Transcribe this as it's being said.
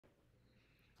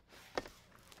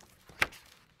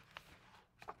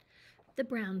The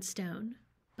Brownstone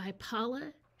by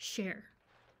Paula Scher.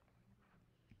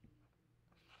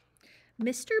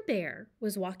 Mr. Bear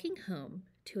was walking home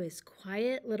to his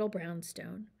quiet little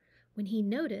brownstone when he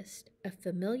noticed a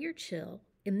familiar chill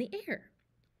in the air.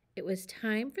 It was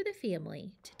time for the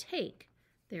family to take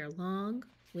their long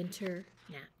winter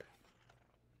nap.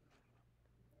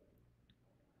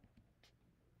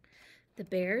 The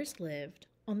bears lived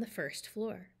on the first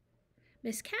floor.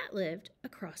 Miss Cat lived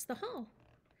across the hall.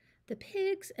 The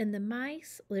pigs and the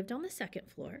mice lived on the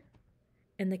second floor,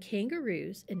 and the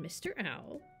kangaroos and Mr.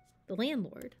 Owl, the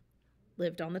landlord,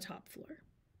 lived on the top floor.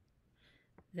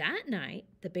 That night,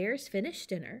 the bears finished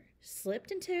dinner,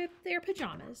 slipped into their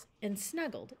pajamas, and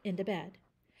snuggled into bed.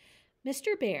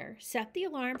 Mr. Bear set the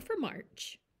alarm for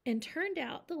March and turned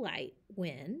out the light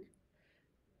when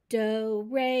 "Do,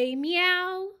 re,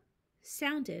 meow"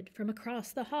 sounded from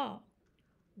across the hall.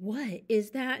 "What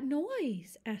is that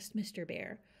noise?" asked Mr.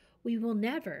 Bear. "We will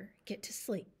never get to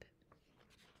sleep."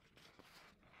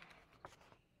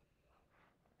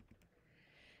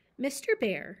 Mr.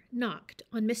 Bear knocked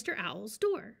on Mr. Owl's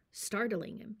door,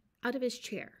 startling him out of his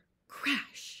chair.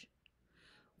 Crash!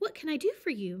 "What can I do for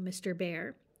you, Mr.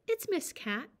 Bear?" "It's Miss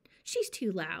Cat. She's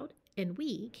too loud, and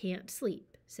we can't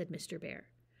sleep," said Mr. Bear.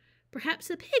 "Perhaps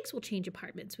the pigs will change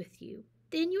apartments with you.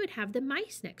 Then you would have the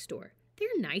mice next door.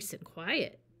 They're nice and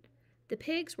quiet." The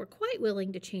pigs were quite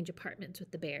willing to change apartments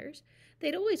with the bears.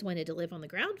 They'd always wanted to live on the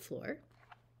ground floor.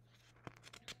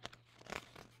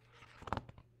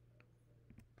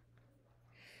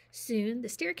 Soon the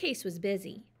staircase was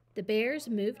busy. The bears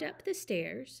moved up the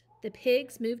stairs. The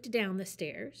pigs moved down the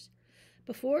stairs.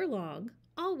 Before long,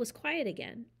 all was quiet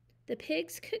again. The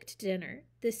pigs cooked dinner,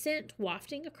 the scent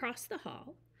wafting across the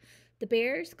hall. The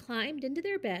bears climbed into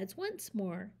their beds once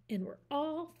more and were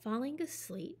all falling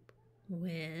asleep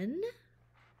when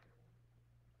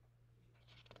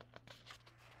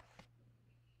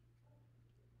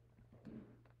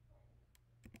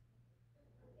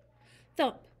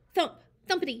thump, thump,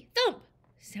 thumpity, thump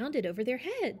sounded over their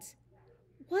heads.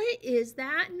 "What is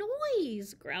that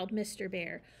noise?" growled Mr.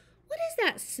 Bear. "What is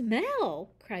that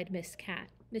smell?" cried Miss Cat.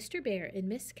 Mr. Bear and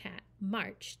Miss Cat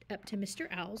marched up to Mr.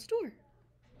 Owl's door.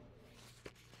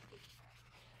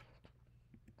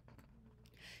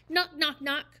 Knock, knock,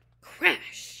 knock.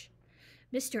 Crash!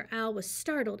 Mr. Owl was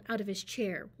startled out of his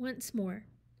chair once more.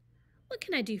 "What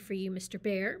can I do for you, Mr.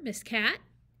 Bear, Miss Cat?"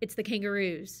 "It's the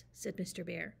kangaroos," said Mr.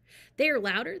 Bear. "They are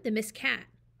louder than Miss Cat."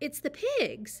 "It's the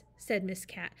pigs," said Miss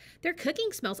Cat. "Their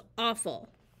cooking smells awful."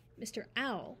 Mr.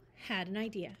 Owl had an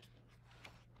idea.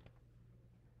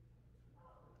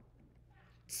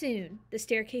 Soon the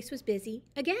staircase was busy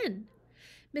again.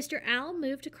 Mr. Owl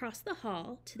moved across the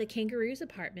hall to the kangaroo's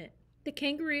apartment. The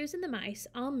kangaroos and the mice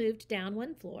all moved down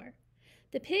one floor.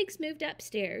 The pigs moved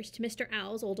upstairs to Mr.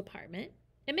 Owl's old apartment,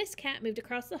 and Miss Cat moved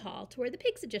across the hall to where the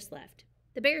pigs had just left.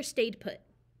 The bears stayed put.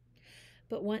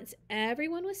 But once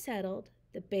everyone was settled,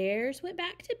 the bears went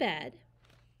back to bed.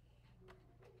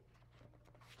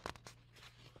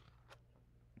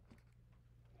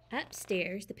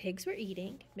 Upstairs, the pigs were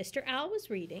eating. Mr. Owl was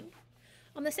reading.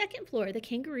 On the second floor, the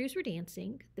kangaroos were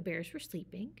dancing. The bears were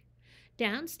sleeping.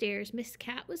 Downstairs, Miss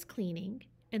Cat was cleaning,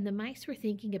 and the mice were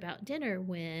thinking about dinner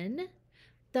when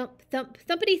thump, thump,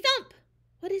 thumpity, thump!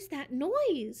 What is that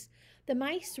noise? The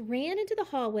mice ran into the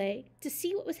hallway to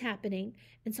see what was happening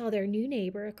and saw their new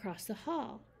neighbor across the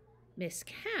hall. Miss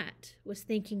Cat was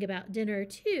thinking about dinner,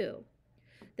 too.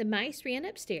 The mice ran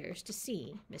upstairs to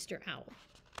see Mr. Owl.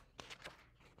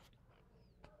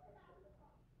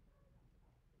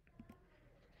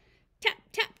 Tap,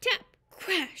 tap, tap,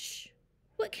 crash!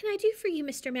 "What can I do for you,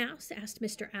 Mr. Mouse?" asked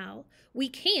Mr. Owl. "We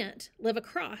can't live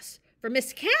across from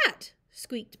Miss Cat,"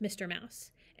 squeaked Mr.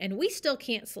 Mouse. "And we still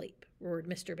can't sleep," roared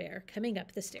Mr. Bear, coming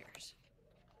up the stairs.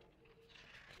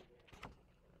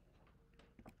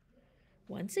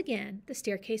 Once again, the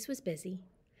staircase was busy.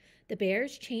 The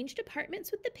bears changed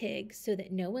apartments with the pigs so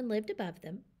that no one lived above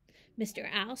them. Mr.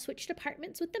 Owl switched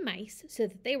apartments with the mice so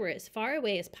that they were as far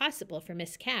away as possible from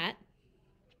Miss Cat.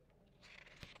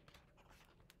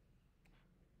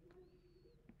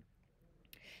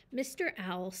 Mr.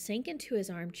 Owl sank into his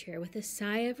armchair with a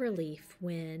sigh of relief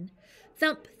when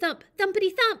thump, thump,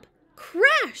 thumpity, thump!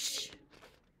 Crash!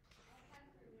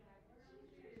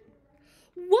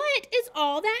 "What is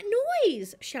all that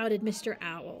noise?" shouted Mr.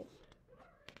 Owl.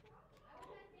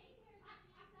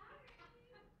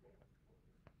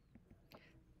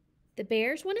 The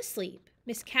bears want to sleep.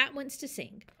 Miss Cat wants to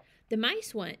sing. The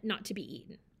mice want not to be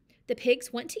eaten. The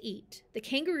pigs want to eat. The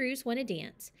kangaroos want to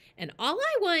dance. And all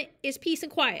I want is peace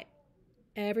and quiet.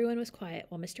 Everyone was quiet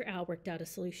while Mr. Owl worked out a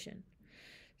solution.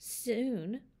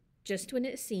 Soon, Just when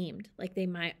it seemed like they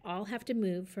might all have to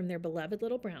move from their beloved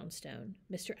little brownstone,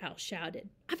 Mr. Owl shouted,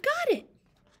 "I've got it!"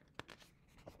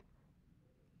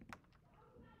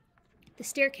 The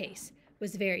staircase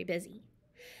was very busy.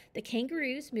 The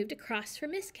kangaroos moved across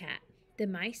from Miss Cat. The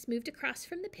mice moved across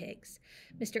from the pigs.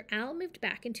 Mr. Owl moved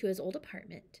back into his old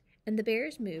apartment, and the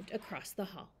bears moved across the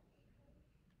hall.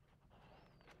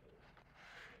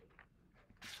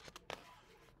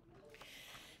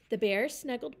 The bears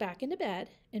snuggled back into bed,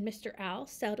 and Mr. Owl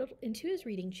settled into his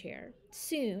reading chair.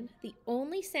 Soon, the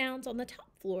only sounds on the top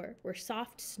floor were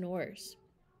soft snores.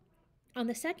 On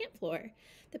the second floor,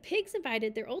 the pigs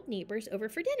invited their old neighbors over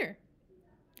for dinner.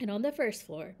 And on the first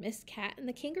floor, Miss Cat and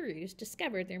the kangaroos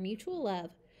discovered their mutual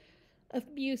love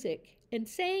of music and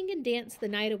sang and danced the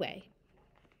night away.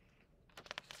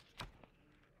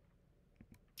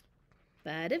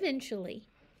 But eventually,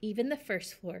 even the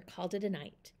first floor called it a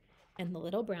night, and the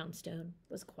little brownstone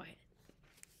was quiet.